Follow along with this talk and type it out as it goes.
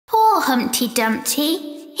Humpty Dumpty,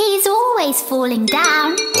 he's always falling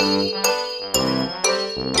down.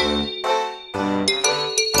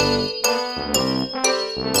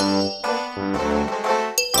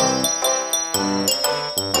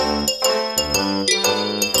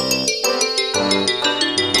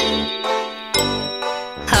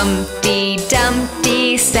 Humpty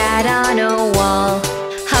Dumpty sat on a wall.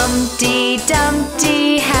 Humpty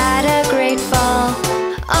Dumpty had a great fall.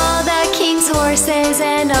 All the king's horses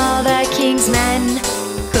and all the king's men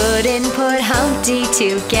couldn't put Humpty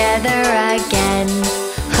together again.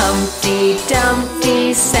 Humpty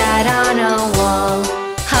Dumpty sat on a wall.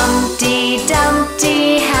 Humpty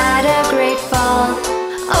Dumpty had a great fall.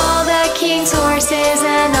 All the king's horses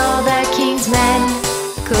and all the king's men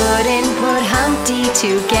couldn't put Humpty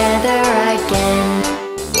together again.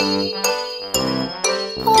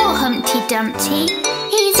 Poor Humpty Dumpty,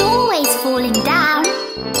 he's always falling down.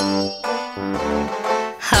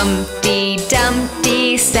 Humpty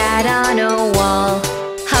Dumpty sat on a wall.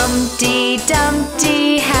 Humpty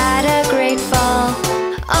Dumpty had a great fall.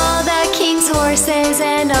 All the king's horses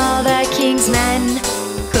and all the king's men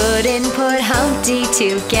couldn't put Humpty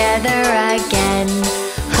together again.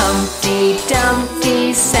 Humpty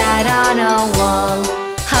Dumpty sat on a wall.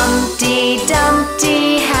 Humpty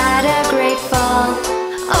Dumpty had a great fall.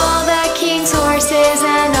 All the king's horses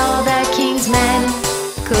and all the king's men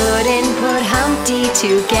couldn't put Humpty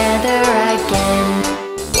together again.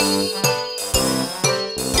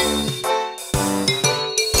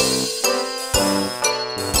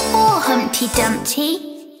 Poor Humpty Dumpty.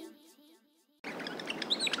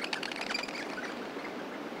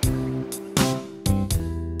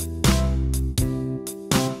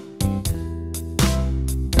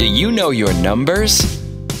 Do you know your numbers?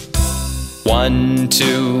 1,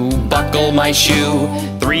 2, buckle my shoe.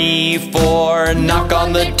 3, 4, knock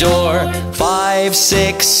on the door. 5,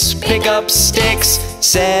 6, pick up sticks.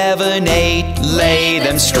 7, 8, lay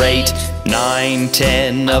them straight. 9,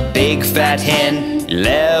 10, a big fat hen.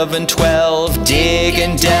 11, 12, dig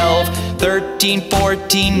and delve. 13,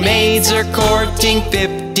 14, maids are courting.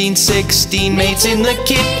 15, 16, maids in the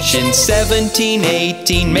kitchen. 17,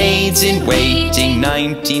 18, maids in waiting.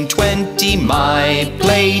 19, 20, my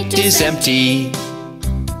plate is empty.